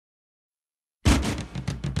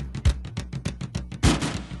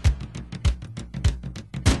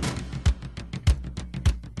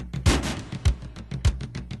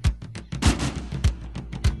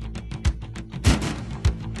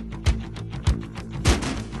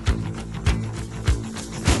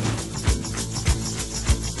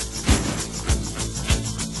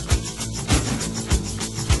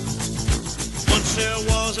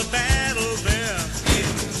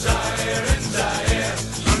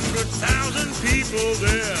people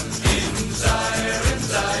there. In Zaire.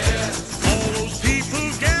 All those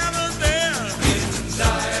people gathered there. In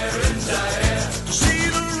Zaire. To see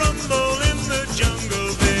the rumble in the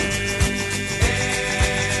jungle there.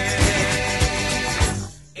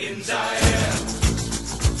 In Zaire.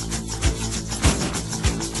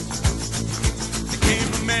 There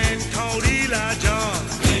came a man called Elijah.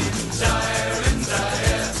 In Zaire.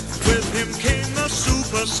 With him came the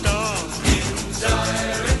superstar. In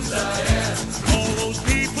Zaire. All those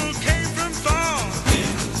people came from far.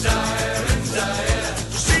 In Zaire.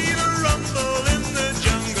 To see the rumble in the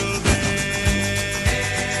jungle there.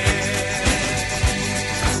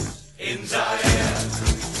 In Zaire.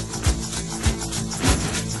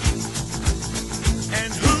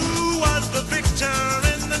 And who was the victor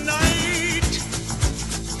in the night?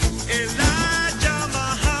 Elijah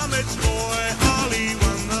Muhammad's boy, Ali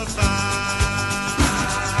won the fight.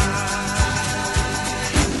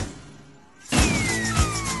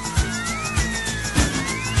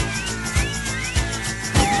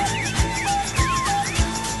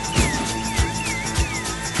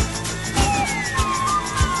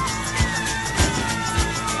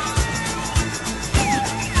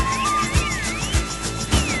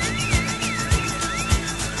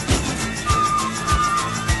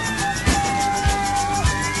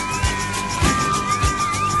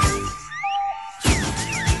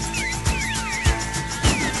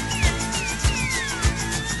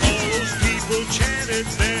 Chanted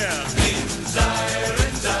there. In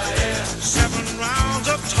Zaire. 7 rounds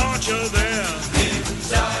of torture there. In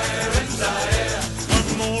Zaire.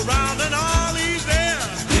 One more round and all he's there.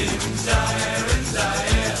 In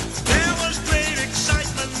Zaire. There was great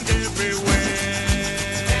excitement everywhere.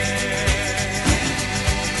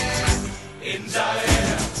 In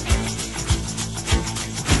Zaire.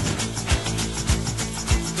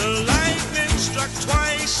 The lightning struck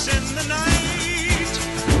twice in the night.